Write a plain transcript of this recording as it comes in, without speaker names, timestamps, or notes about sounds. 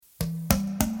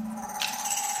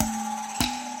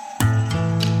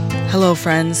Hello,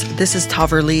 friends. This is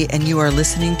Taver Lee, and you are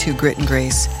listening to Grit and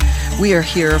Grace. We are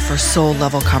here for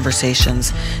soul-level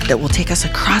conversations that will take us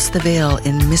across the veil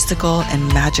in mystical and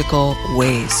magical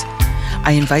ways.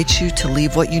 I invite you to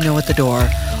leave what you know at the door,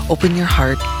 open your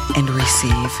heart, and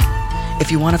receive.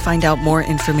 If you want to find out more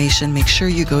information, make sure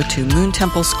you go to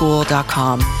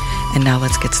moontempleschool.com. And now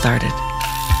let's get started.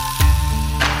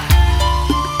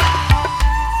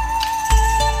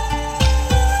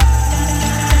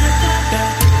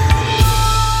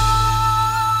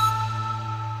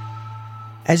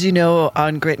 As you know,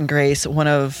 on Grit and Grace, one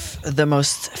of the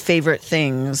most favorite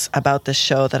things about this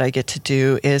show that I get to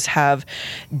do is have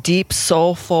deep,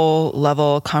 soulful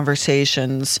level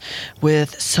conversations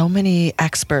with so many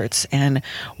experts and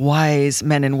wise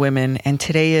men and women. And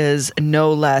today is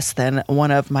no less than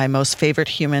one of my most favorite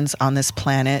humans on this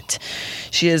planet.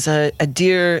 She is a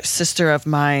dear sister of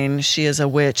mine. She is a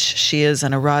witch. She is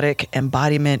an erotic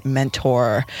embodiment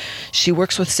mentor. She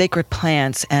works with sacred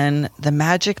plants, and the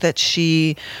magic that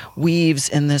she weaves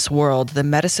in this world, the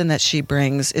medicine that she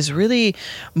brings, is really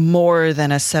more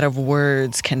than a set of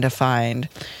words can define.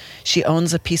 She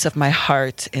owns a piece of my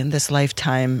heart in this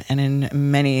lifetime and in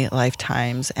many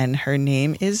lifetimes, and her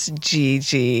name is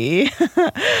Gigi.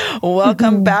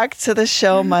 Welcome back to the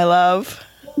show, my love.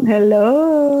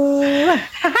 Hello.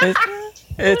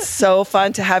 It's so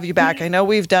fun to have you back. I know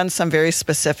we've done some very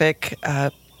specific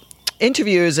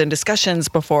interviews and discussions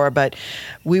before, but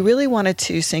we really wanted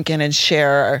to sink in and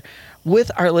share with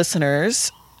our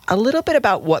listeners a little bit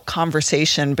about what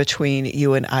conversation between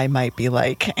you and I might be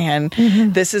like. And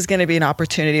this is going to be an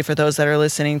opportunity for those that are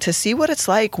listening to see what it's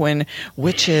like when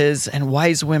witches and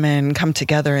wise women come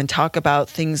together and talk about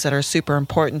things that are super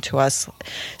important to us,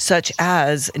 such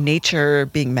as nature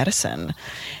being medicine.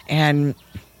 And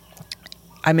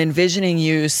I'm envisioning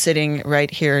you sitting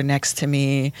right here next to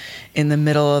me in the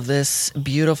middle of this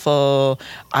beautiful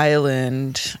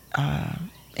island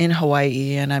in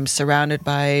Hawaii, and I'm surrounded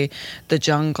by the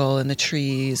jungle and the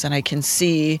trees, and I can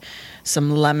see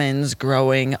some lemons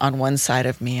growing on one side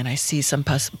of me, and I see some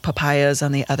papayas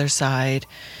on the other side,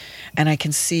 and I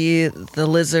can see the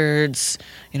lizards,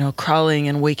 crawling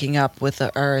and waking up with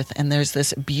the earth, and there's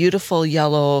this beautiful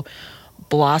yellow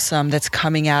blossom that's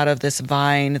coming out of this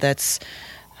vine that's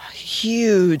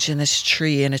huge in this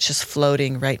tree, and it's just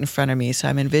floating right in front of me. So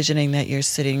I'm envisioning that you're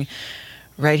sitting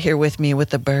right here with me with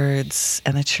the birds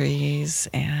and the trees,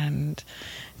 and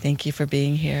thank you for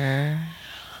being here.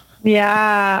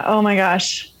 Yeah. Oh my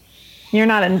gosh. You're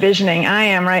not envisioning. I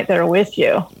am right there with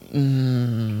you.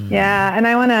 Yeah. And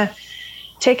I want to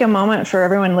take a moment for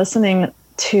everyone listening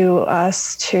to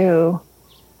us to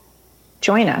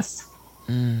join us.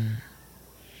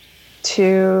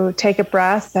 To take a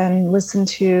breath and listen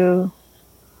to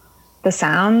the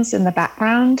sounds in the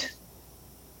background.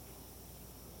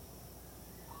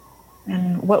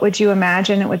 And what would you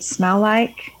imagine it would smell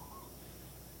like?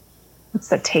 What's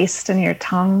the taste in your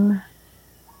tongue?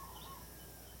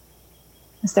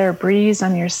 Is there a breeze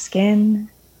on your skin?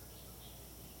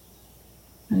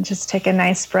 And just take a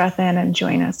nice breath in and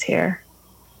join us here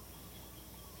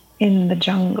in the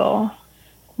jungle.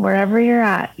 Wherever you're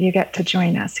at, you get to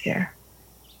join us here.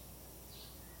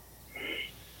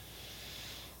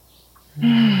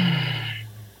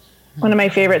 One of my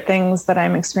favorite things that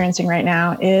I'm experiencing right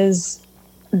now is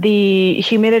the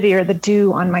humidity or the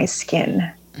dew on my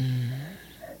skin.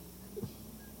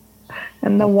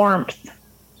 And the warmth.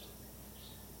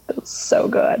 Feels so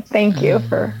good. Thank you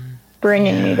for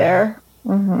bringing me there.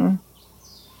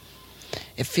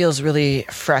 It feels really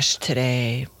fresh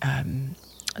today.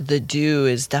 The dew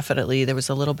is definitely, there was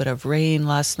a little bit of rain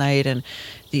last night, and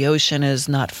the ocean is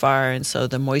not far, and so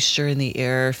the moisture in the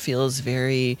air feels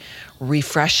very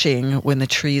refreshing when the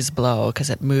trees blow, because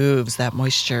it moves that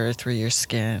moisture through your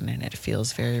skin, and it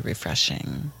feels very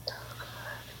refreshing.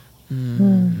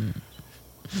 Well,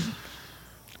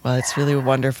 it's really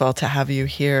wonderful to have you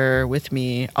here with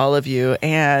me, all of you,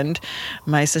 and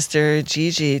my sister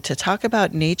Gigi, to talk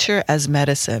about nature as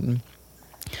medicine.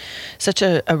 Such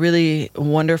a really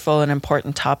wonderful and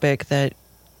important topic that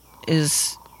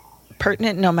is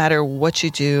pertinent no matter what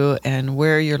you do and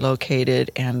where you're located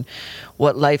and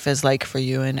what life is like for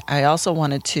you. And I also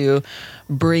wanted to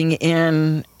bring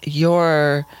in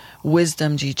your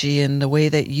wisdom, Gigi, in the way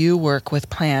that you work with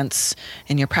plants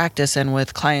in your practice and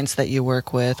with clients that you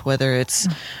work with, whether it's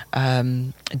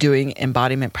doing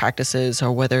embodiment practices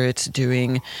or whether it's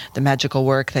doing the magical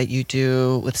work that you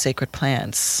do with sacred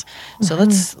plants. So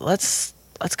let's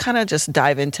kind of just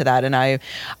dive into that. And I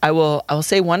will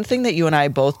say one thing that you and I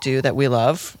both do that we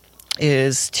love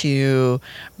is to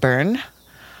burn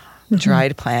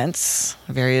dried plants,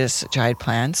 various dried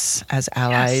plants as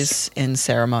allies in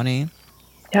ceremony.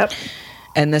 Yep.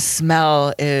 And the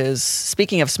smell is,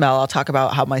 speaking of smell, I'll talk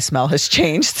about how my smell has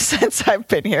changed since I've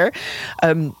been here.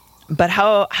 But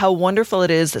how wonderful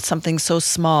it is that something so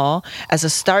small as a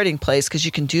starting place, because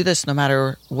you can do this no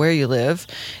matter where you live,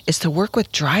 is to work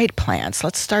with dried plants.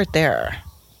 Let's start there.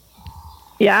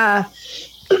 Yeah.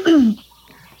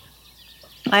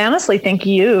 I honestly think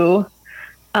you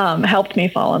helped me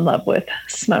fall in love with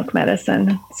smoke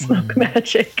medicine, smoke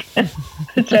magic,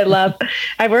 which I love.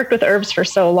 I've worked with herbs for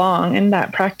so long, and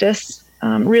that practice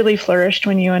really flourished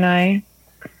when you and I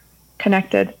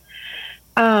connected.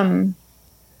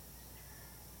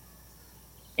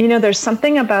 There's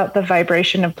something about the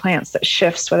vibration of plants that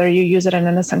shifts, whether you use it in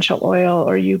an essential oil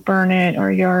or you burn it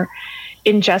or you're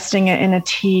ingesting it in a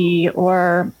tea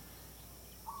or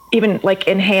even like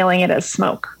inhaling it as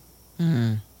smoke.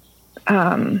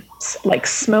 Like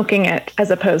smoking it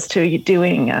as opposed to you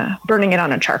doing burning it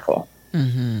on a charcoal.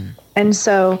 And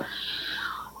so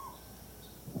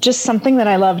just something that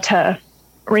I love to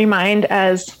remind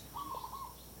as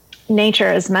nature,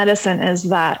 as medicine, is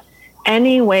that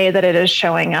any way that it is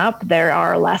showing up, there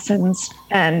are lessons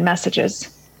and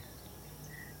messages.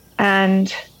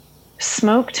 And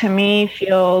smoke to me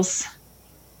feels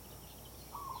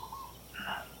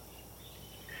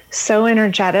so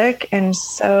energetic and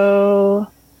so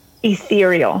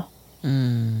ethereal.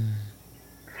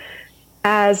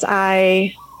 As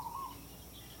I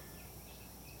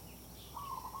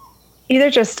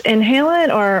either just inhale it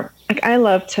or like I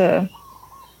love to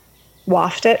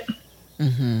waft it.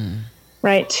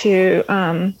 Right, to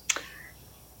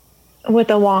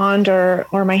with a wand or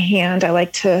my hand, I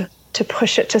like to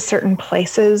push it to certain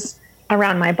places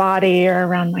around my body or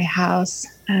around my house.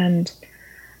 And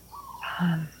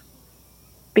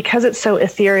because it's so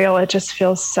ethereal, it just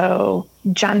feels so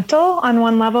gentle on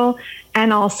one level.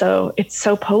 And also it's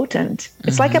so potent.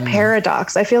 It's like a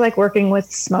paradox. I feel like working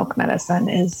with smoke medicine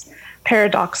is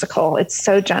paradoxical. It's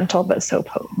so gentle, but so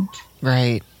potent.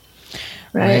 Right.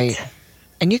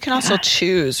 And you can also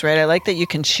choose, right? I like that you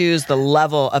can choose the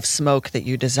level of smoke that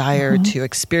you desire to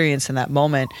experience in that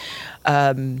moment.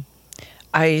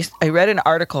 I read an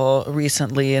article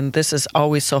recently, and this is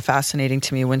always so fascinating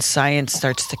to me when science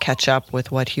starts to catch up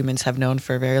with what humans have known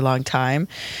for a very long time,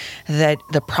 that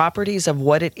the properties of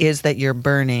what it is that you're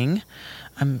burning,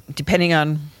 depending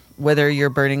on whether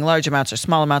you're burning large amounts or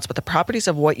small amounts, but the properties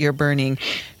of what you're burning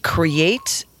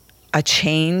create a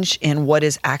change in what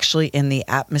is actually in the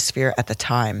atmosphere at the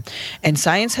time. And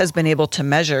science has been able to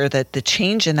measure that the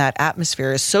change in that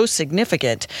atmosphere is so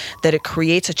significant that it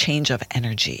creates a change of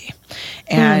energy.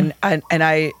 And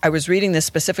I was reading this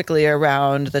specifically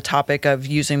around the topic of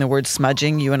using the word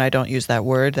smudging. You and I don't use that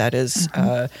word. That is,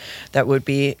 that would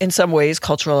be in some ways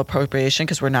cultural appropriation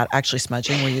because we're not actually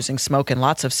smudging. We're using smoke in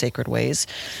lots of sacred ways.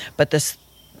 But this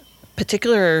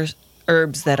particular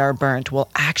herbs that are burnt will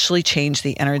actually change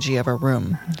the energy of a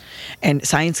room. And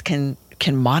science can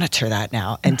monitor that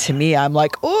now. And to me, I'm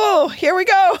like, oh, here we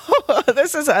go.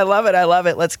 I love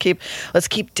it. Let's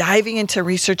keep diving into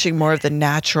researching more of the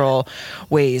natural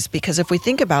ways. Because if we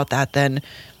think about that, then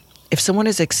if someone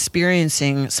is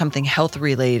experiencing something health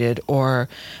related or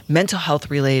mental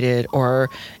health related or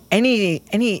any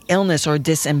illness or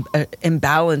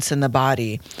imbalance in the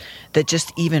body, that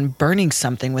just even burning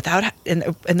something without, and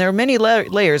there are many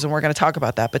layers, and we're going to talk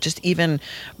about that, but just even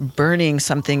burning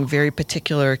something very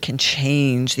particular can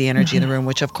change the energy in the room,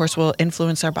 which of course will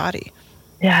influence our body.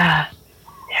 Yeah.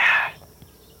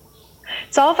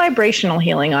 It's all vibrational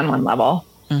healing on one level.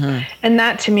 And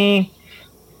that to me,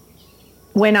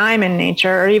 when I'm in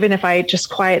nature, or even if I just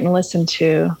quiet and listen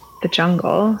to the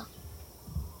jungle,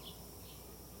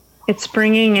 it's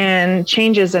bringing in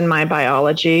changes in my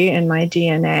biology, in my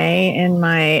DNA, in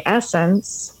my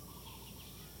essence,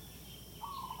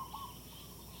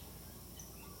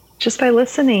 just by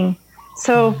listening.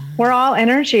 So we're all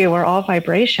energy, we're all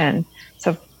vibration.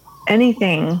 So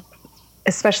anything,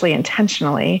 especially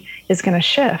intentionally, is going to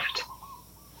shift.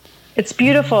 It's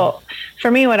beautiful.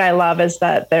 For me, what I love is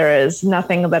that there is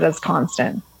nothing that is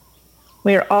constant.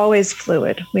 We are always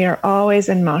fluid. We are always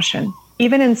in motion.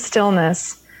 Even in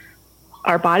stillness,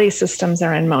 our body systems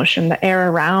are in motion. The air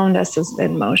around us is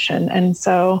in motion. And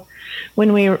so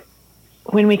when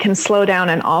we can slow down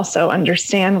and also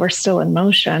understand we're still in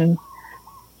motion,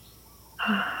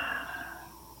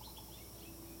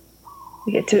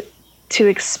 we get to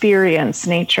experience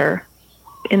nature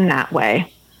in that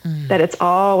way, that it's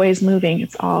always moving,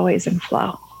 it's always in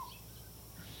flow.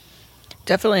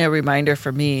 Definitely a reminder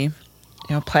for me,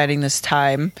 planning this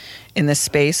time in this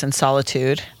space and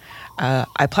solitude.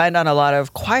 I planned on a lot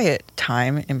of quiet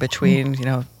time in between,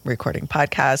 recording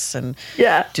podcasts and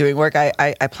doing work.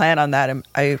 I plan on that. And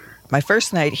my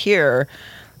first night here,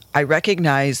 I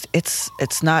recognized it's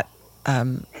not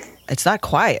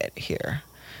quiet here.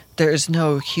 There's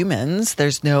no humans.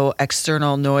 There's no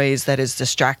external noise that is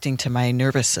distracting to my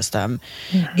nervous system.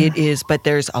 Mm-hmm. But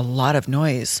there's a lot of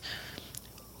noise.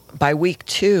 By week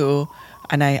 2,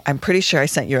 and I'm pretty sure I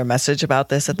sent you a message about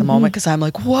this at the moment, because I'm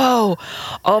like, whoa,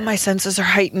 all my senses are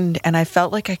heightened. And I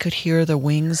felt like I could hear the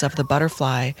wings of the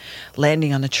butterfly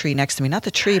landing on the tree next to me. Not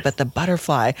the tree, but the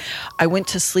butterfly. I went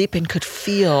to sleep and could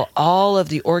feel all of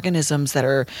the organisms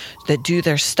that do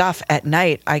their stuff at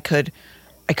night. I could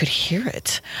hear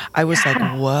it. I was like,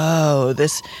 whoa,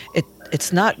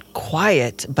 it's not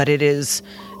quiet, but it is.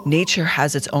 Nature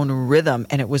has its own rhythm,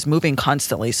 and it was moving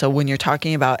constantly. So when you're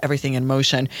talking about everything in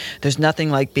motion, there's nothing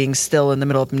like being still in the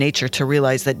middle of nature to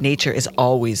realize that nature is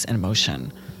always in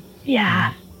motion.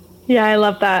 Yeah. Yeah, I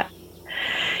love that.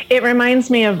 It reminds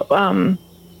me of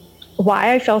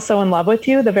why I fell so in love with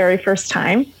you the very first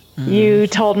time. You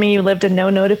told me you lived a no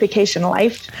notification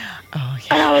life. Oh,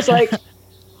 yeah. And I was like,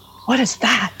 what is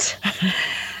that?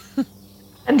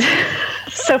 And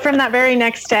so from that very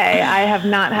next day, I have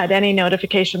not had any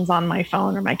notifications on my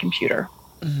phone or my computer.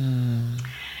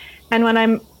 And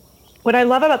what I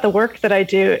love about the work that I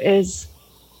do is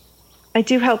I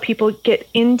do help people get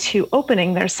into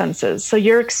opening their senses. So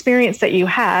your experience that you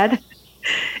had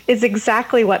is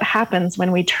exactly what happens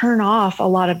when we turn off a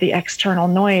lot of the external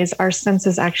noise. Our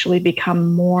senses actually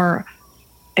become more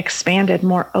expanded,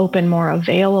 more open, more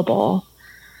available.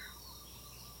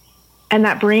 And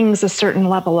that brings a certain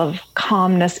level of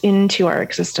calmness into our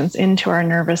existence, into our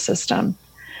nervous system.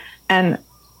 And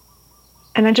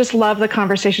I just love the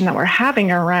conversation that we're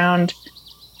having around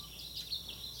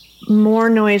more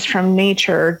noise from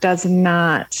nature does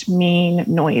not mean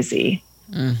noisy.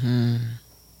 Mm-hmm.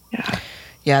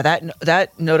 Yeah,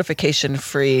 that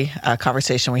notification-free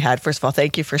conversation we had. First of all,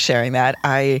 thank you for sharing that.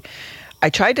 I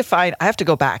tried to find. I have to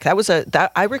go back. I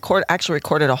actually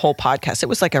recorded a whole podcast. It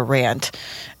was like a rant,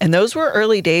 and those were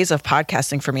early days of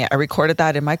podcasting for me. I recorded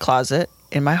that in my closet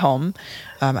in my home.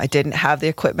 I didn't have the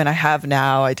equipment I have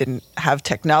now. I didn't have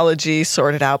technology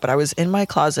sorted out, but I was in my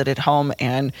closet at home,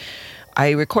 and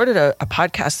I recorded a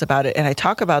podcast about it. And I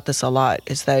talk about this a lot.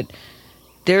 Is that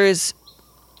there is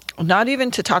not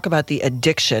even to talk about the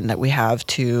addiction that we have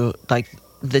to like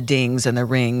the dings and the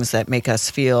rings that make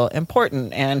us feel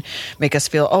important and make us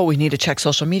feel, oh, we need to check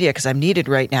social media because I'm needed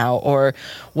right now. Or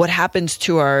what happens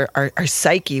to our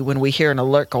psyche when we hear an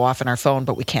alert go off in our phone,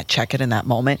 but we can't check it in that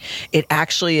moment. It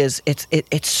actually is,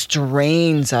 it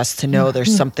strains us to know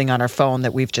there's something on our phone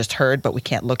that we've just heard, but we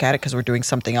can't look at it because we're doing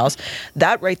something else.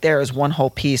 That right there is one whole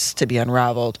piece to be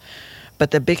unraveled. But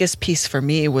the biggest piece for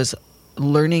me was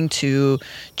learning to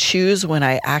choose when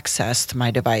I accessed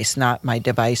my device, not my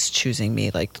device choosing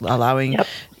me, like allowing,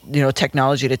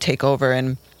 technology to take over.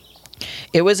 And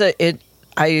it was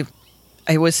I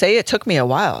would say it took me a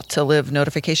while to live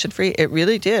notification free. It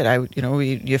really did.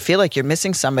 You feel like you're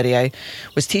missing somebody. I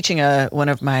was teaching one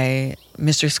of my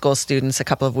mystery school students a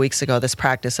couple of weeks ago, this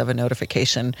practice of a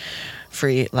notification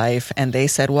free life. And they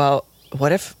said, well,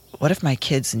 what if my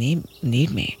kids need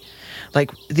me?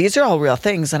 Like, these are all real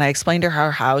things. And I explained to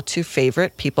her how to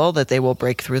favorite people that they will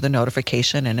break through the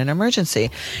notification in an emergency.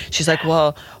 She's like,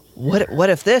 well, what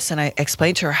if this? And I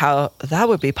explained to her how that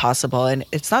would be possible. And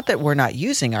it's not that we're not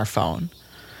using our phone.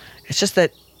 It's just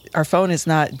that our phone is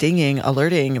not dinging,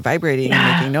 alerting, vibrating,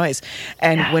 and making noise.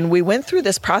 And when we went through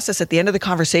this process at the end of the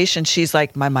conversation, she's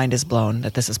like, my mind is blown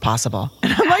that this is possible.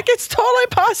 And I'm like, it's totally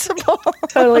possible.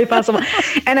 Totally possible.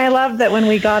 And I love that when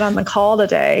we got on the call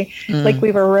today, like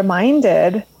we were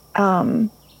reminded,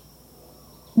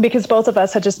 because both of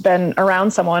us had just been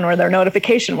around someone where their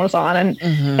notification was on,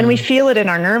 and we feel it in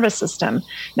our nervous system.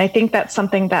 And I think that's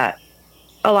something that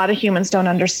a lot of humans don't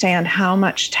understand, how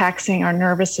much taxing our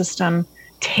nervous system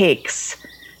takes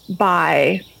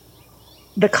by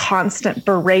the constant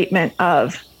beratement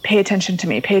of pay attention to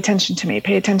me, pay attention to me,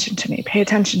 pay attention to me, pay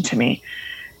attention to me,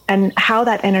 and how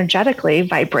that energetically,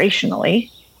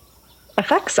 vibrationally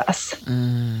affects us.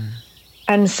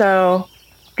 And so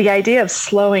the idea of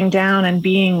slowing down and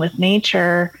being with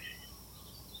nature,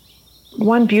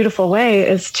 one beautiful way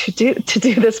is to do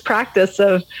this practice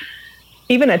of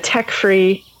even a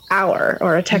tech-free hour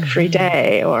or a tech-free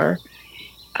day, or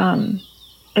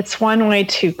it's one way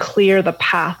to clear the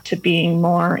path to being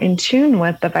more in tune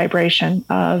with the vibration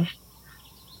of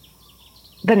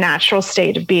the natural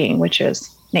state of being, which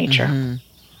is nature.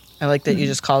 I like that you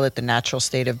just call it the natural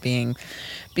state of being,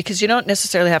 because you don't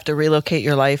necessarily have to relocate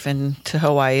your life into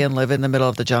Hawaii and live in the middle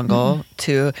of the jungle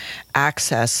to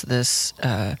access this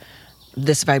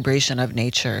vibration of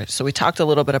nature. So we talked a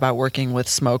little bit about working with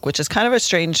smoke, which is kind of a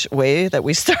strange way that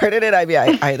we started it. I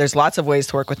mean, there's lots of ways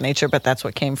to work with nature, but that's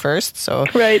what came first. So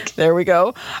there we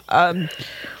go.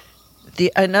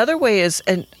 Another way is,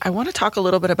 and I want to talk a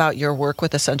little bit about your work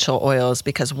with essential oils,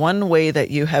 because one way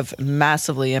that you have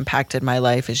massively impacted my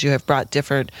life is you have brought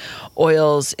different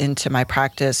oils into my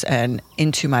practice and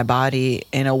into my body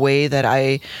in a way that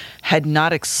I had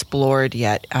not explored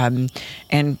yet. And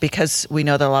because we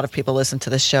know that a lot of people listen to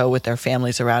the show with their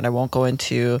families around, I won't go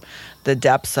into the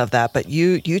depths of that, but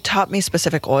you taught me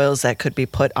specific oils that could be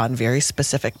put on very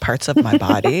specific parts of my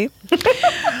body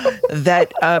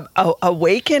that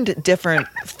awakened different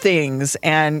things.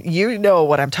 And you know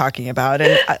what I'm talking about.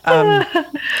 And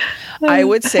I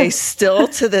would say still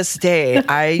to this day,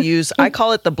 I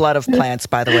call it the blood of plants,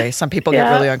 by the way. Some people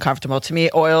get really uncomfortable. To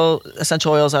me,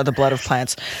 essential oils are the blood of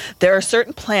plants. There are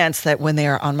certain plants that when they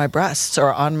are on my breasts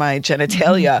or on my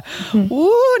genitalia,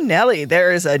 ooh, Nelly,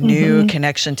 there is a new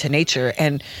connection to nature.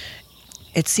 And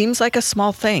it seems like a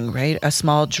small thing, right? A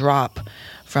small drop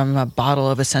from a bottle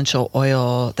of essential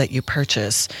oil that you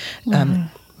purchase.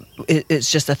 It's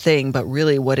just a thing, but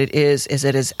really what it is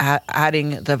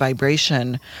adding the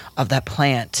vibration of that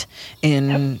plant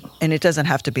in, and it doesn't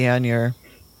have to be on your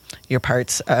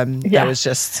parts.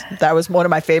 That was one of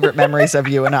my favorite memories of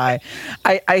you and I.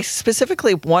 I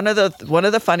specifically, one of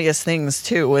the funniest things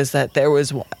too was that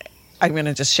I'm going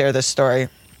to just share this story.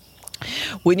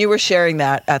 When you were sharing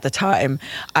that at the time,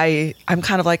 I'm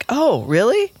kind of like, oh,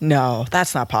 really? No,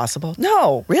 that's not possible.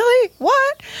 No, really?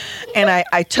 What? And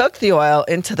I took the oil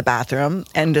into the bathroom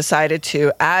and decided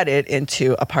to add it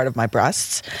into a part of my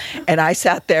breasts. And I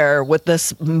sat there with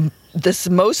this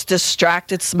most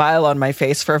distracted smile on my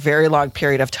face for a very long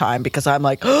period of time, because I'm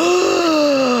like,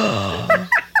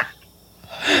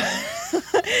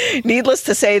 needless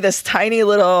to say, this tiny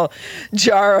little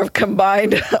jar of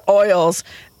combined oils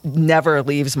never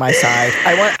leaves my side.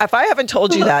 If I haven't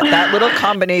told you that little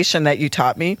combination that you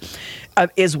taught me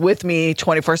is with me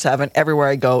 24/7 everywhere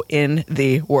I go in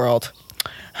the world.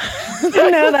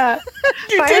 I know that.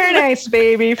 Fire and ice,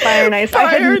 baby. Fire and ice.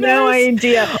 I had no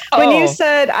idea. When you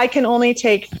said I can only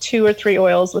take 2 or 3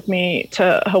 oils with me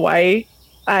to Hawaii,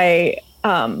 I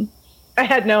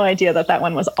had no idea that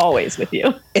one was always with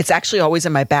you. It's actually always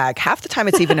in my bag. Half the time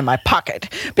it's even in my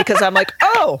pocket, because I'm like,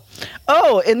 oh,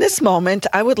 in this moment,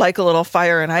 I would like a little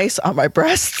fire and ice on my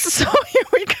breasts. So here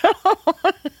we go.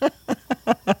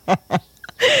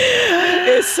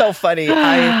 It's so funny.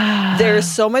 There's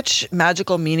so much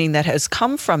magical meaning that has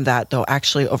come from that, though,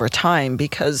 actually, over time,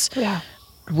 because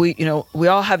we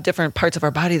all have different parts of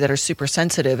our body that are super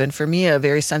sensitive. And for me, a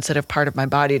very sensitive part of my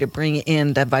body, to bring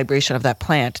in that vibration of that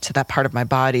plant to that part of my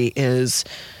body is,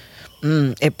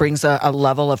 it brings a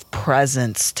level of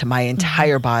presence to my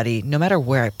entire body, no matter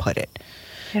where I put it.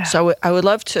 Yeah. So I would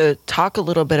love to talk a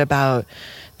little bit about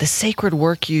the sacred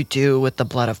work you do with the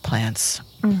blood of plants.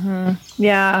 Mm-hmm.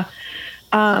 Yeah.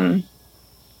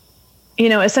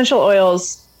 Essential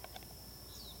oils,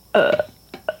 I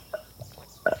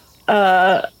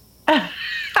know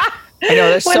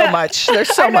there's so much.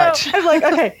 There's so much. I'm like,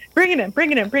 okay, bring it in.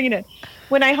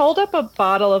 When I hold up a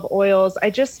bottle of oils, I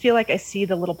just feel like I see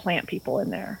the little plant people in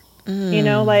there.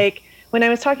 Like when I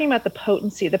was talking about the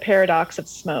potency, the paradox of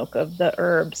smoke, of the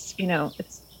herbs,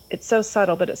 it's so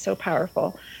subtle, but it's so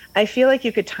powerful. I feel like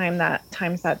you could times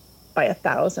that by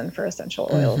 1,000 for essential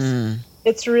oils.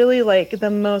 It's really like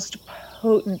the most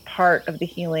potent part of the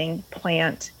healing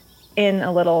plant in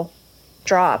a little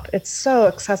drop. It's so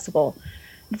accessible.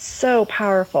 It's so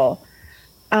powerful.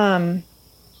 Let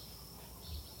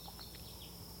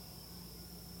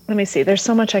me see. There's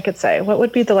so much I could say. What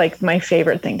would be my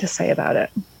favorite thing to say about it?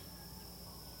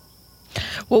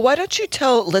 Well, why don't you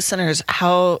tell listeners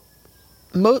how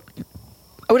I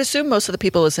would assume most of the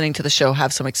people listening to the show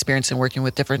have some experience in working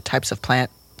with different types of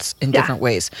plants in different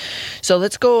ways. So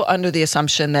let's go under the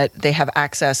assumption that they have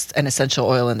accessed an essential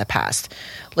oil in the past.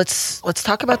 Let's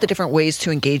talk about the different ways to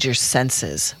engage your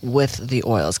senses with the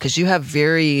oils, because you have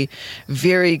very,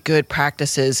 very good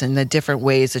practices in the different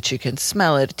ways that you can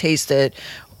smell it, taste it,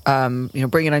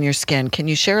 bring it on your skin. Can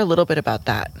you share a little bit about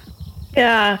that?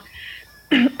 Yeah.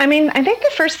 I mean, I think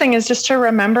the first thing is just to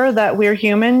remember that we're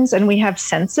humans and we have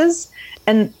senses,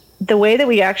 and the way that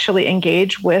we actually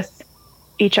engage with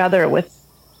each other, with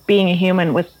being a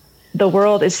human, with the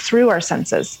world, is through our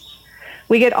senses.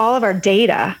 We get all of our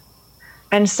data.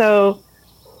 And so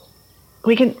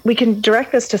we can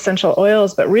direct this to essential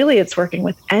oils, but really it's working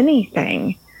with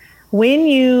anything. when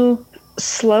you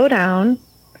slow down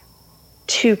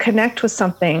to connect with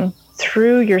something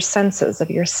through your senses of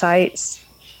your sights,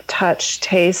 touch,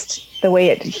 taste, the way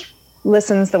it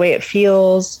listens, the way it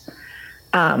feels,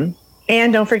 and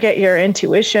don't forget your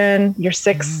intuition, your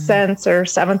sixth sense or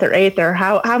seventh or eighth, or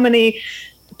how many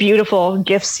beautiful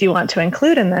gifts you want to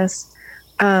include in this.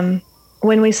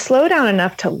 When we slow down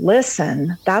enough to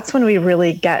listen, that's when we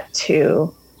really get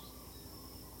to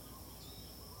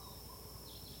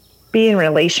be in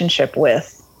relationship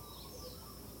with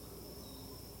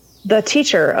the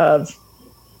teacher of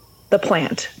the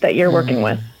plant that you're working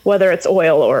with, whether it's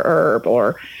oil or herb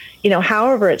or,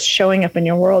 however it's showing up in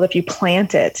your world. If you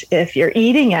plant it, if you're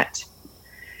eating it,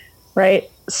 right?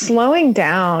 Slowing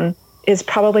down is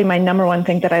probably my number one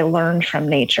thing that I learned from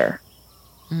nature.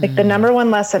 Like the number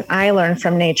one lesson I learned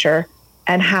from nature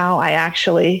and how I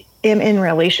actually am in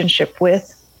relationship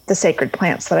with the sacred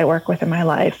plants that I work with in my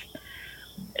life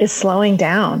is slowing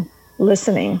down,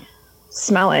 listening,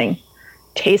 smelling,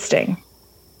 tasting,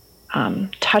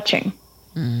 touching,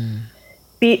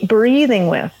 breathing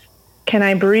with. Can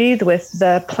I breathe with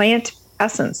the plant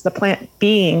essence, the plant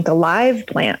being, the live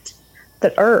plant,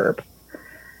 the herb?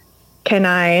 Can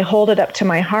I hold it up to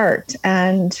my heart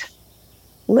and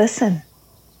listen?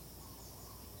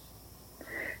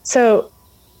 So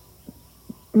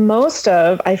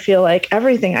I feel like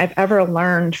everything I've ever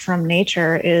learned from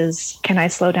nature is, can I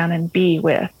slow down and be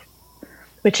with?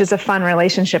 Which is a fun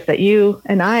relationship that you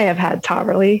and I have had,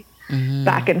 Taverly,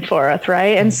 back and forth,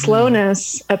 right? And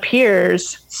slowness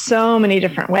appears so many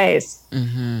different ways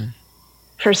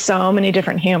for so many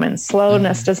different humans.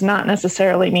 Slowness does not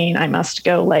necessarily mean I must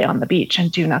go lay on the beach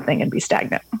and do nothing and be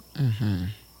stagnant,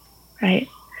 right?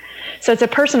 So it's a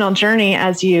personal journey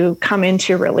as you come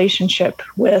into relationship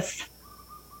with,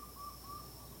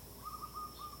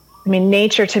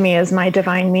 nature to me is my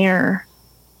divine mirror.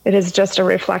 It is just a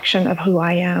reflection of who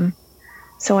I am.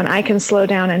 So when I can slow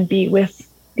down and be with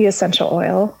the essential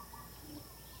oil,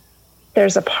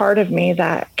 there's a part of me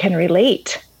that can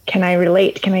relate. Can I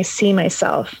relate? Can I see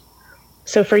myself?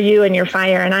 So for you and your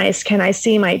fire and ice, can I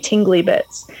see my tingly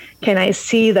bits? Can I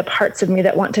see the parts of me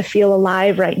that want to feel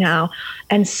alive right now?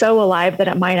 And so alive that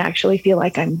it might actually feel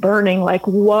like I'm burning, like,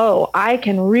 whoa, I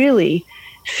can really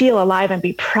feel alive and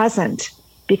be present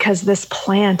because this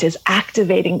plant is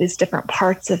activating these different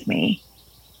parts of me.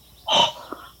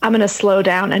 I'm going to slow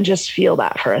down and just feel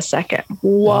that for a second.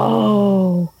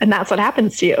 Whoa. And that's what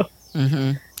happens to you.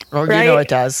 Well, right? It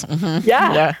does.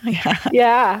 Yeah.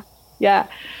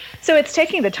 So it's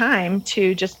taking the time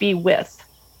to just be with.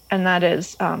 And that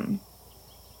is,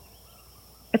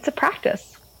 it's a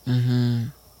practice. I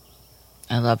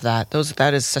love that.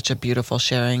 That is such a beautiful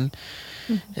sharing.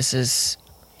 This is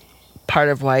part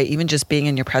of why even just being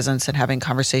in your presence and having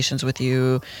conversations with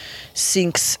you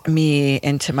sinks me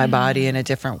into my body in a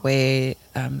different way.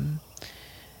 And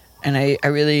I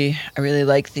really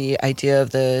like the idea of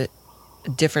the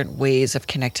different ways of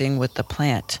connecting with the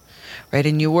plant, right?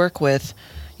 And you work with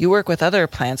other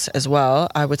plants as well,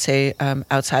 I would say,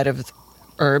 outside of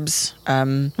herbs.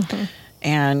 And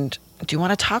do you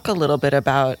want to talk a little bit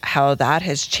about how that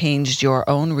has changed your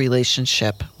own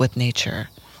relationship with nature?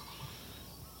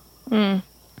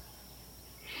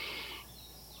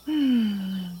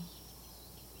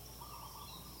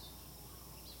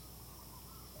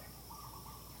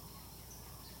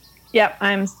 Yep,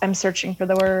 I'm searching for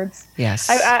the words. Yes,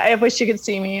 I wish you could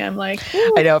see me. I'm like,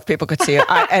 ooh. I know if people could see it.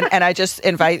 And I just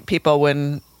invite people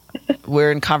when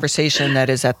we're in conversation that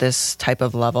is at this type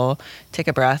of level, take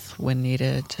a breath when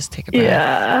needed. Just take a breath.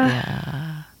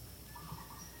 Yeah.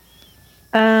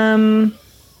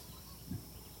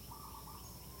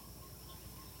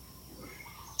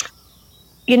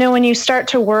 When you start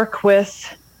to work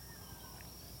with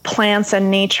plants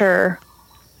and nature,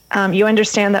 you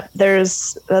understand that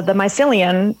there's the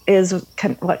mycelium is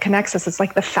what connects us. It's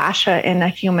like the fascia in a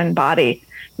human body.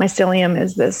 Mycelium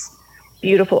is this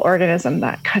beautiful organism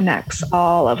that connects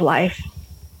all of life.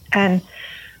 And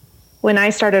when I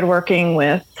started working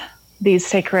with these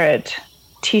sacred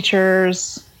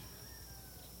teachers,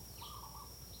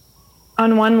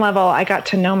 on one level, I got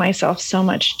to know myself so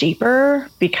much deeper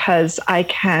because I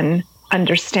can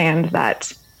understand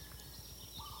that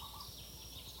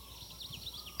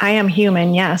I am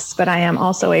human, yes, but I am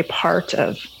also a part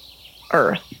of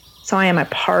Earth. So I am a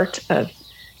part of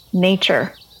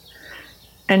nature.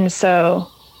 And so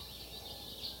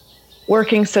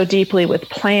working so deeply with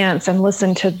plants and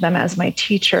listen to them as my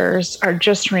teachers are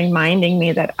just reminding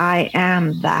me that I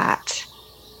am that.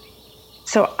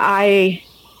 So I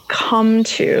come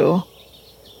to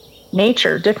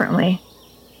nature differently.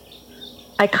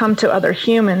 I come to other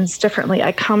humans differently.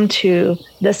 I come to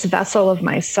this vessel of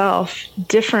myself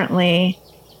differently.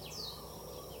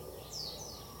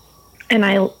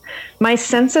 And my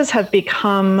senses have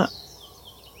become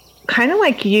kind of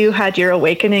like you had your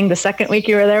awakening the second week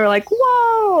you were there. We're like,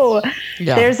 whoa,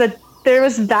 Yeah. there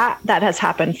was that has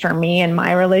happened for me in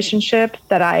my relationship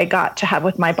that I got to have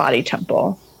with my body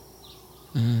temple.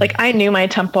 Like I knew my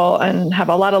temple and have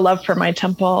a lot of love for my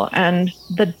temple, and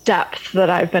the depth that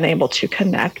I've been able to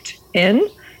connect in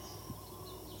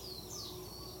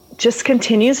just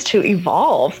continues to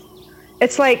evolve.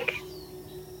 It's like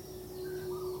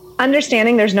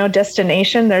understanding there's no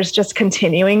destination. There's just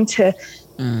continuing to,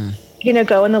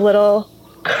 go in the little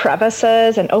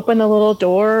crevices and open the little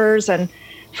doors and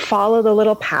follow the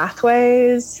little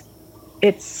pathways.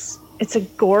 It's a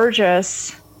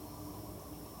gorgeous,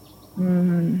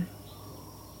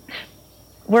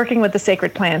 working with the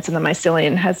sacred plants and the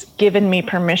mycelium has given me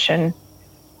permission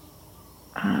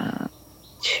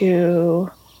to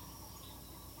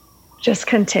just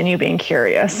continue being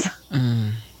curious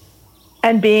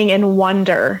and being in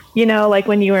wonder. Like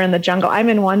when you were in the jungle, I'm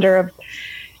in wonder of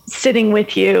sitting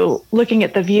with you, looking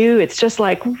at the view. It's just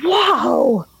like,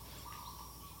 whoa.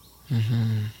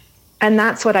 And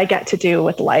that's what I get to do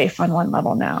with life on one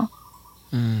level now.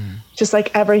 Just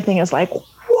like everything is like,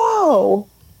 whoa.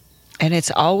 And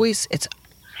it's always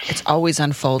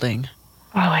unfolding.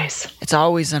 Always. It's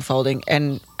always unfolding.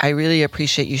 And I really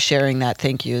appreciate you sharing that.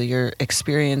 Thank you. Your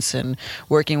experience in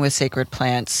working with sacred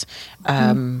plants.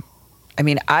 I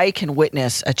mean, I can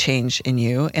witness a change in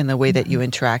you in the way that you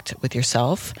interact with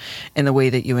yourself, in the way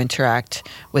that you interact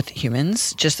with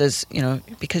humans, just as,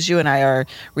 because you and I are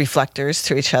reflectors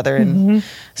to each other in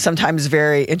sometimes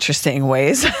very interesting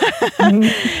ways.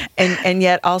 And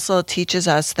yet also teaches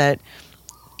us that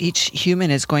each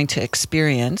human is going to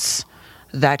experience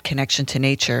that connection to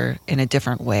nature in a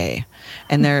different way.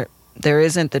 And there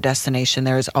isn't the destination.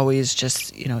 There is always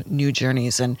just, new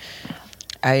journeys. And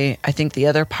I think the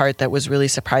other part that was really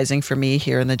surprising for me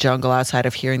here in the jungle, outside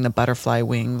of hearing the butterfly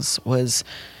wings, was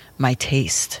my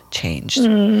taste changed.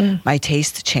 My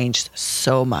taste changed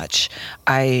so much.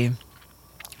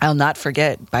 I'll not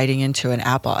forget biting into an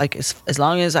apple. Like as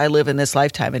long as I live in this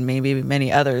lifetime, and maybe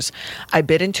many others, I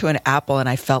bit into an apple and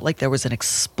I felt like there was an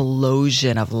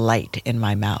explosion of light in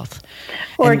my mouth.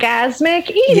 Orgasmic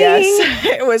eating. Yes,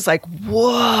 it was like,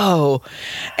 whoa.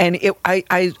 And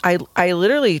I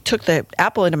literally took the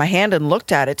apple into my hand and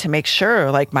looked at it to make sure,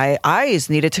 like my eyes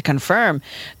needed to confirm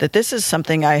that this is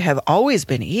something I have always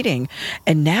been eating.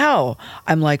 And now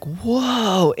I'm like,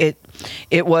 whoa,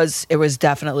 it was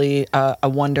definitely a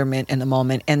wonderment in the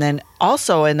moment. And then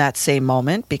also in that same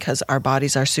moment, because our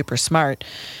bodies are super smart,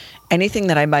 anything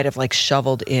that I might have like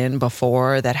shoveled in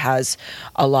before that has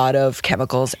a lot of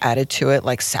chemicals added to it,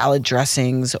 like salad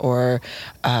dressings or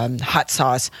hot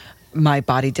sauce, my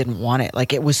body didn't want it.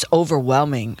 Like it was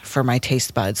overwhelming for my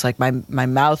taste buds. Like my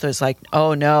mouth was like,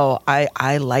 oh no,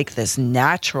 I like this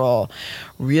natural,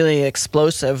 really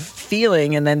explosive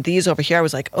feeling. And then these over here, I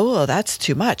was like, oh, that's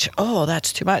too much. Oh,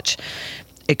 that's too much.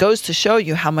 It goes to show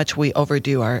you how much we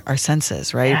overdo our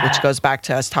senses, right? Yeah. Which goes back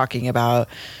to us talking about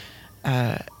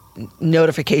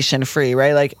notification free,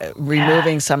 right? Like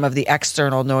removing some of the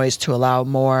external noise to allow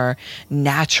more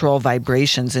natural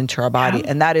vibrations into our body. Yeah.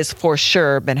 And that is for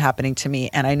sure been happening to me.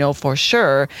 And I know for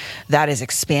sure that is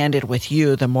expanded with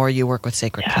you the more you work with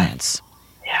sacred plants.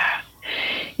 Yeah.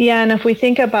 Yeah. And if we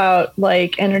think about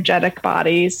like energetic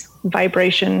bodies,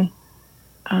 vibration,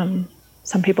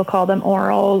 some people call them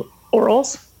auras.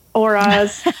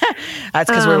 Auras. That's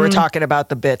because we were talking about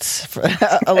the bits for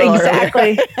a little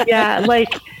exactly. Yeah. Like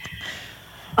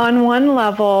on one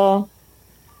level,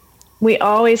 we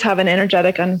always have an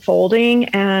energetic unfolding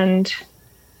and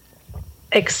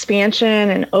expansion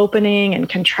and opening and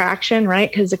contraction, right?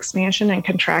 Because expansion and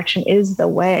contraction is the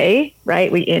way,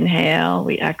 right? We inhale,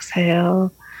 we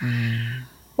exhale.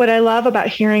 What I love about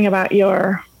hearing about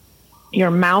your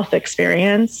mouth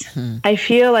experience, I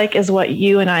feel like is what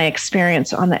you and I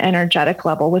experience on the energetic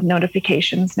level with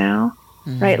notifications now,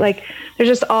 right? Like there's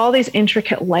just all these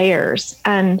intricate layers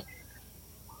and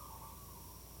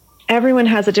everyone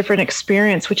has a different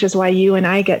experience, which is why you and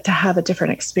I get to have a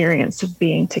different experience of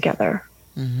being together,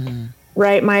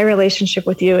 right? My relationship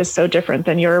with you is so different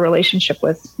than your relationship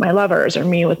with my lovers or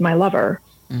me with my lover,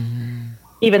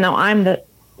 even though I'm the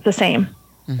same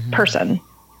person.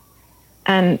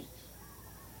 And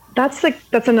that's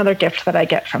another gift that I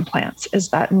get from plants is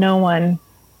that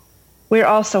we're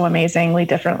all so amazingly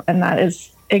different. And that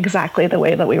is exactly the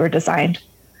way that we were designed.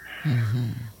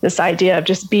 This idea of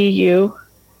just be you.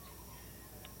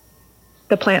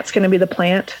 The plant's going to be the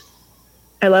plant.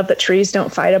 I love that trees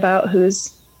don't fight about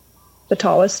who's the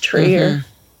tallest tree or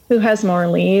who has more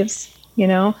leaves.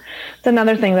 It's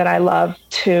another thing that I love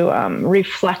to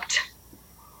reflect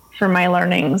from my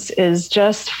learnings is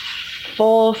just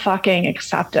full fucking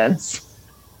acceptance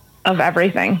of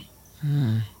everything.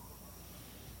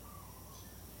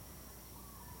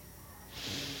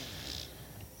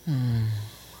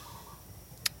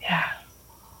 Yeah.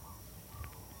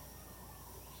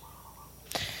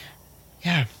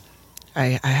 Yeah.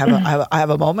 I have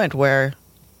a moment where,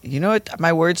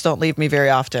 my words don't leave me very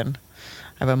often.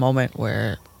 I have a moment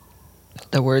where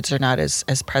the words are not as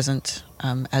present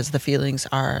as the feelings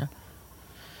are.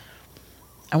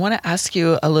 I want to ask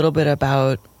you a little bit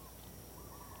about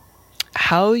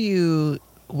how you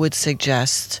would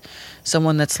suggest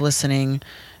someone that's listening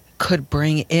could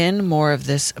bring in more of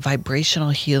this vibrational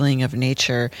healing of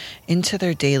nature into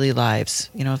their daily lives.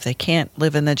 If they can't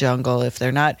live in the jungle, if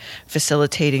they're not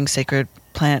facilitating sacred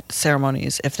plant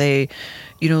ceremonies, if they,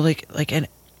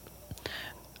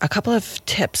 a couple of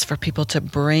tips for people to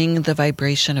bring the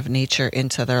vibration of nature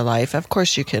into their life. Of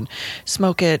course, you can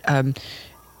smoke it.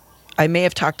 I may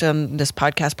have talked on this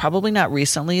podcast, probably not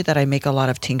recently, that I make a lot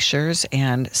of tinctures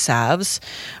and salves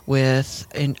with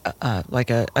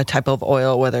a type of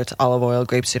oil, whether it's olive oil,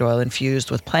 grapeseed oil,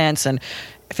 infused with plants. And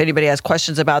if anybody has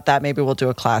questions about that, maybe we'll do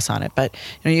a class on it. But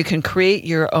you can create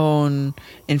your own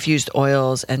infused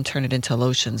oils and turn it into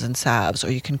lotions and salves,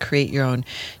 or you can create your own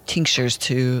tinctures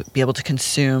to be able to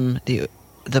consume the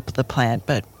plant.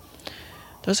 But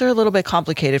those are a little bit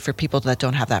complicated for people that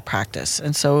don't have that practice.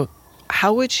 And so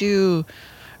how would you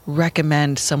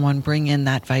recommend someone bring in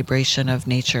that vibration of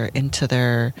nature into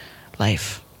their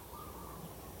life?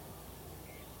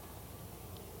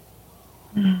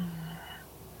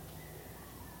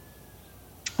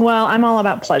 Well, I'm all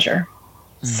about pleasure.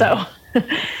 So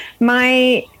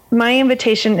my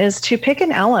invitation is to pick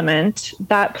an element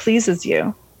that pleases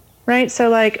you, right? So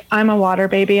like, I'm a water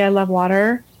baby. I love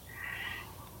water.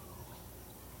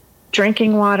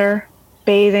 Drinking water,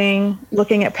 bathing,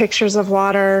 looking at pictures of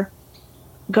water,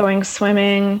 going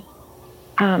swimming,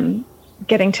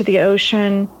 getting to the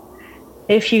ocean.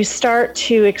 If you start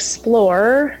to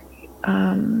explore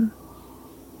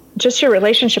just your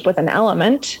relationship with an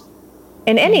element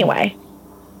in any way,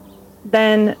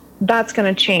 then that's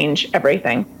going to change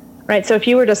everything, right? So if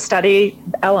you were to study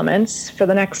elements for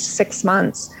the next 6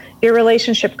 months, your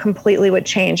relationship completely would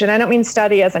change. And I don't mean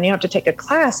study as in you have to take a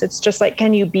class. It's just like,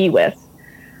 can you be with?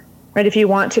 Right? If you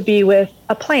want to be with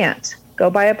a plant,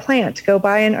 go buy a plant, go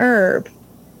buy an herb,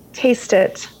 taste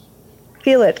it,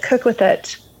 feel it, cook with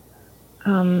it,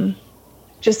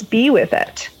 just be with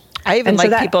it. I even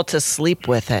like people to sleep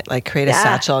with it, like create a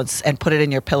satchel and put it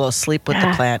in your pillow, sleep with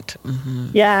the plant. Mm-hmm.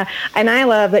 Yeah. And I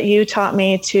love that you taught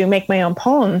me to make my own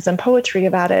poems and poetry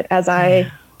about it as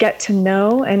I get to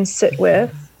know and sit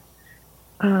with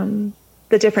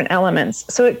the different elements.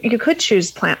 So you could choose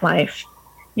plant life.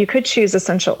 You could choose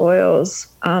essential oils.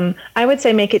 I would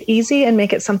say make it easy and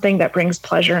make it something that brings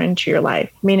pleasure into your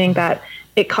life, meaning that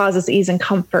it causes ease and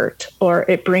comfort, or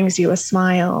it brings you a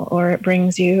smile, or it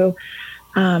brings you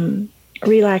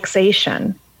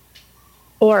relaxation,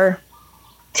 or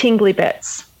tingly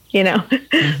bits,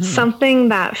 something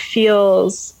that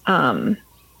feels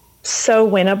so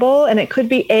winnable. And it could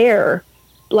be air.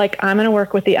 Like, I'm going to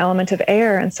work with the element of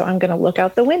air. And so I'm going to look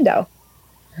out the window.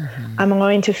 I'm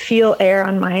going to feel air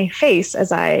on my face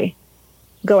as I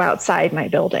go outside my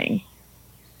building.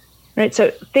 Right.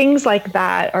 So things like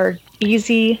that are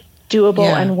easy, doable,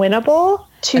 and winnable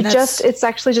it's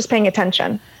actually just paying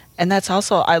attention. And that's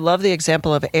also, I love the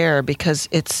example of air because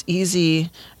it's easy.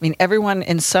 I mean, everyone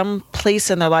in some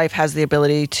place in their life has the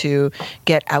ability to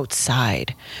get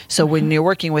outside. So when you're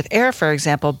working with air, for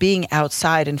example, being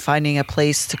outside and finding a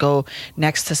place to go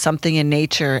next to something in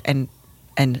nature and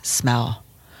smell,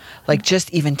 like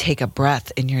just even take a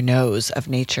breath in your nose of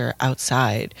nature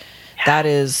outside. That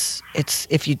is, it's,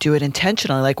 if you do it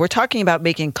intentionally, like we're talking about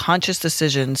making conscious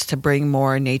decisions to bring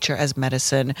more nature as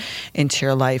medicine into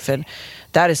your life. And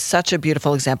that is such a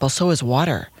beautiful example. So is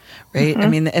water, right? I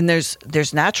mean, and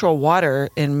there's natural water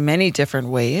in many different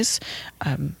ways.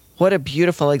 What a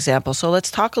beautiful example. So let's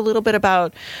talk a little bit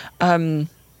about,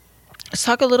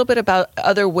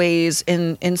 other ways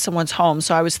in someone's home.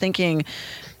 So I was thinking,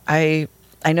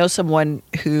 I know someone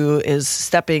who is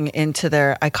stepping into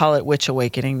their, I call it witch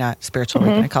awakening, not spiritual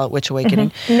awakening. I call it witch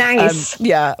awakening. Nice.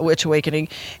 Witch awakening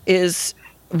is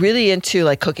really into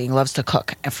like cooking, loves to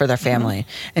cook for their family.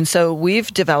 And so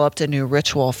we've developed a new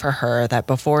ritual for her that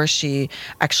before she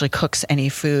actually cooks any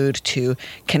food to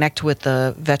connect with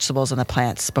the vegetables and the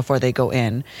plants before they go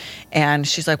in. And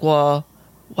she's like, well,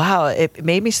 wow, it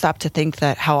made me stop to think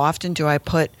that how often do I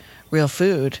put real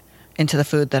food into the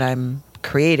food that I'm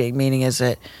creating? Meaning, is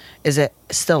it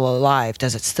still alive?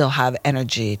 Does it still have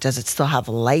energy? Does it still have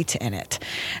light in it?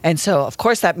 And so, of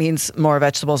course, that means more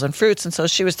vegetables and fruits. And so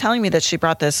she was telling me that she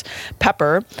brought this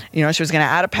pepper. You know, she was going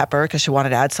to add a pepper because she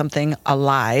wanted to add something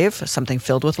alive, something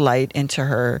filled with light into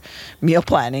her meal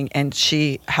planning. And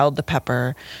she held the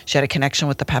pepper. She had a connection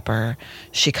with the pepper.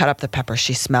 She cut up the pepper.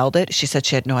 She smelled it. She said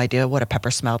she had no idea what a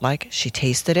pepper smelled like. She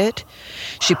tasted it.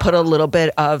 She put a little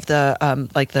bit of the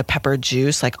the pepper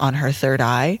juice on her third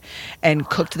eye and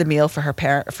cooked the meal for her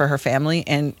family.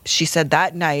 And she said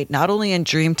that night, not only in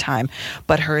dream time,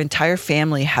 but her entire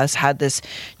family has had this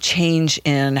change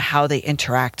in how they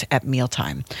interact at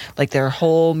mealtime. Like their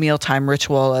whole mealtime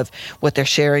ritual of what they're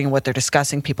sharing, what they're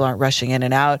discussing, people aren't rushing in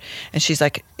and out. And she's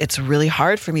like, it's really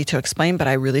hard for me to explain, but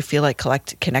I really feel like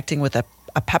connecting with a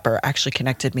pepper actually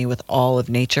connected me with all of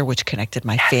nature, which connected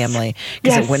my family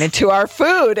because it went into our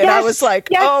food. And I was like,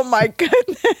 oh my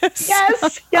goodness.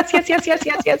 Yes. That's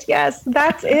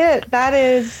it.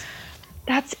 That's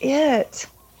it.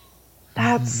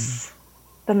 That's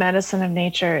the medicine of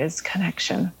nature, is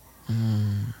connection.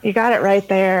 You got it right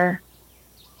there.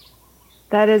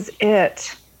 That is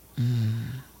it.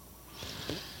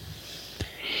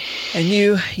 And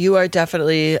you are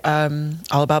definitely all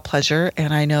about pleasure.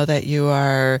 And I know that you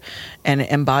are an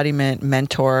embodiment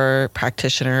mentor,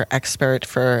 practitioner, expert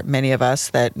for many of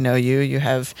us that know you. You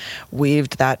have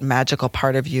weaved that magical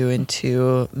part of you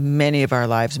into many of our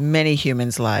lives, many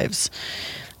humans' lives.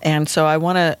 And so I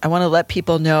want to let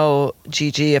people know,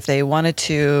 Gigi, if they wanted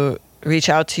to reach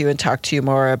out to you and talk to you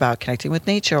more about connecting with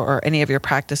nature or any of your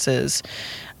practices,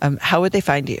 how would they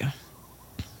find you?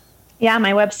 Yeah,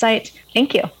 my website.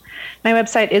 Thank you. My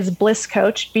website is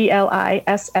blisscoach,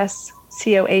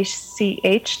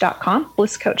 BLISSCOACH.com,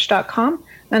 blisscoach.com.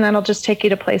 And that'll just take you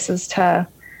to places to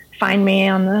find me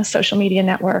on the social media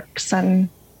networks and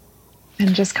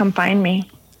just come find me.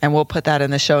 And we'll put that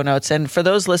in the show notes. And for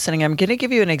those listening, I'm going to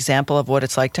give you an example of what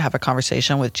it's like to have a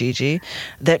conversation with Gigi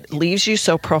that leaves you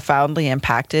so profoundly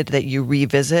impacted that you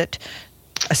revisit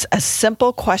a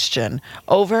simple question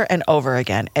over and over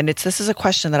again. And this is a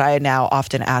question that I now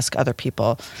often ask other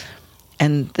people.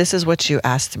 And this is what you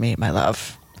asked me, my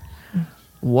love.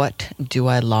 What do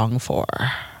I long for?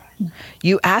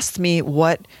 You asked me,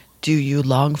 what do you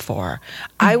long for?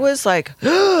 I was like,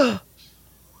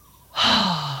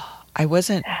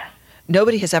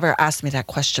 nobody has ever asked me that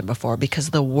question before, because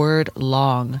the word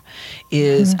long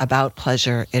is about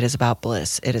pleasure. It is about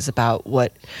bliss. It is about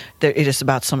it is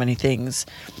about so many things.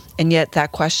 And yet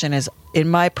that question is in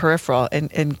my peripheral,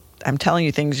 and I'm telling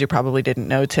you things you probably didn't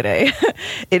know today.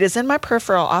 It is in my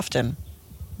peripheral often.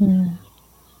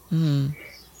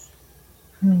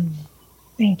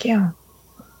 Thank you.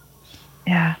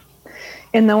 Yeah.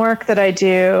 In the work that I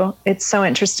do, it's so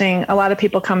interesting. A lot of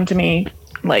people come to me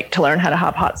to learn how to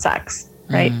have hot sex,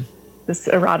 right? This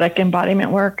erotic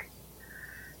embodiment work.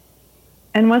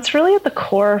 And what's really at the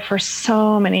core for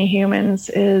so many humans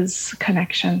is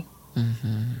connection.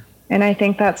 And I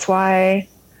think that's why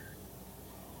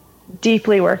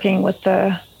deeply working with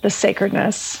the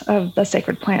sacredness of the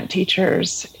sacred plant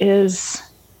teachers is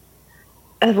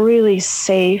a really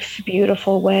safe,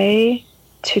 beautiful way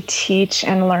to teach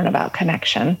and learn about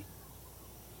connection.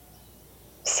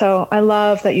 So I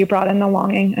love that you brought in the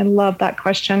longing. I love that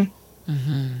question.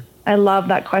 I love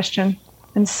that question.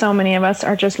 And so many of us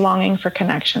are just longing for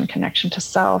connection to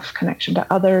self, connection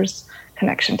to others,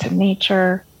 connection to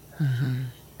nature.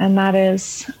 And that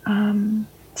is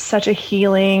such a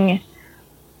healing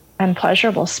and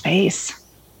pleasurable space.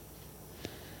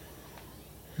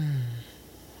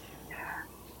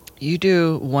 You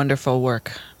do wonderful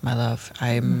work, my love.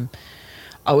 I'm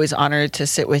always honored to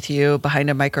sit with you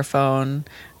behind a microphone.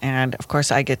 And of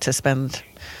course, I get to spend,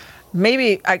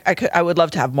 maybe I would love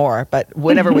to have more, but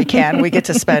whenever we can, we get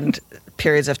to spend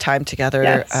periods of time together.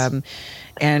 Yes.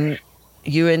 And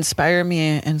you inspire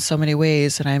me in so many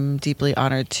ways, and I'm deeply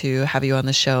honored to have you on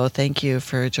the show. Thank you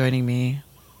for joining me.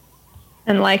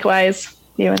 And likewise,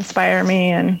 you inspire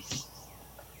me. And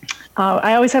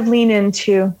I always have lean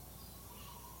into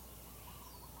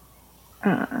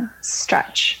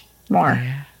stretch more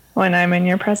when I'm in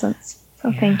your presence.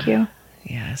 So thank you.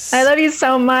 Yes. I love you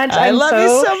so much. I love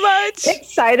you so much.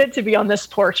 Excited to be on this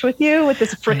porch with you with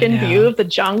this freaking view of the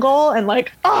jungle and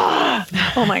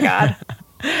oh my God.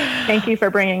 Thank you for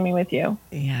bringing me with you.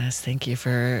 Yes, thank you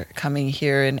for coming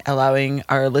here and allowing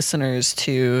our listeners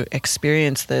to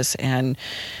experience this. And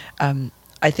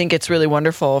I think it's really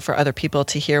wonderful for other people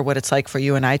to hear what it's like for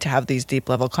you and I to have these deep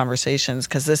level conversations,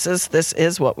 because this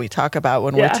is what we talk about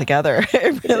when we're together.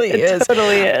 It really is. It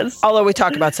totally is. Although we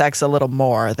talk about sex a little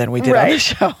more than we did on the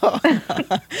show.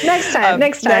 Next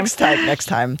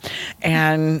time.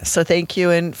 And so thank you.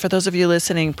 And for those of you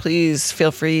listening, please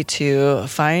feel free to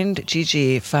find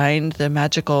Gigi, find the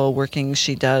magical workings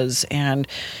she does. And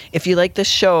if you like this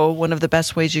show, one of the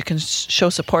best ways you can show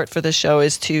support for this show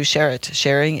is to share it.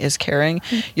 Sharing is caring.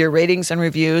 Your ratings and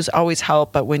reviews always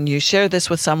help, but when you share this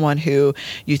with someone who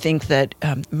you think that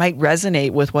might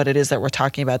resonate with what it is that we're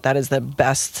talking about, that is the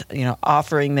best,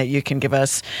 offering that you can give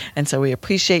us. And so we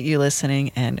appreciate you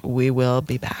listening, and we will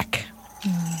be back.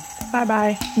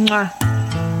 Bye-bye. Mwah.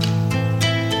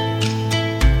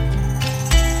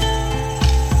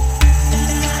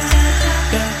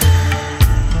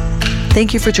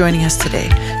 Thank you for joining us today.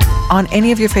 On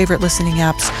any of your favorite listening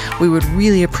apps, we would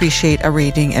really appreciate a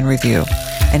rating and review.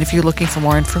 And if you're looking for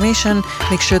more information,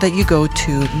 make sure that you go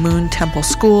to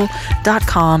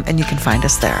moontempleschool.com and you can find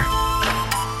us there.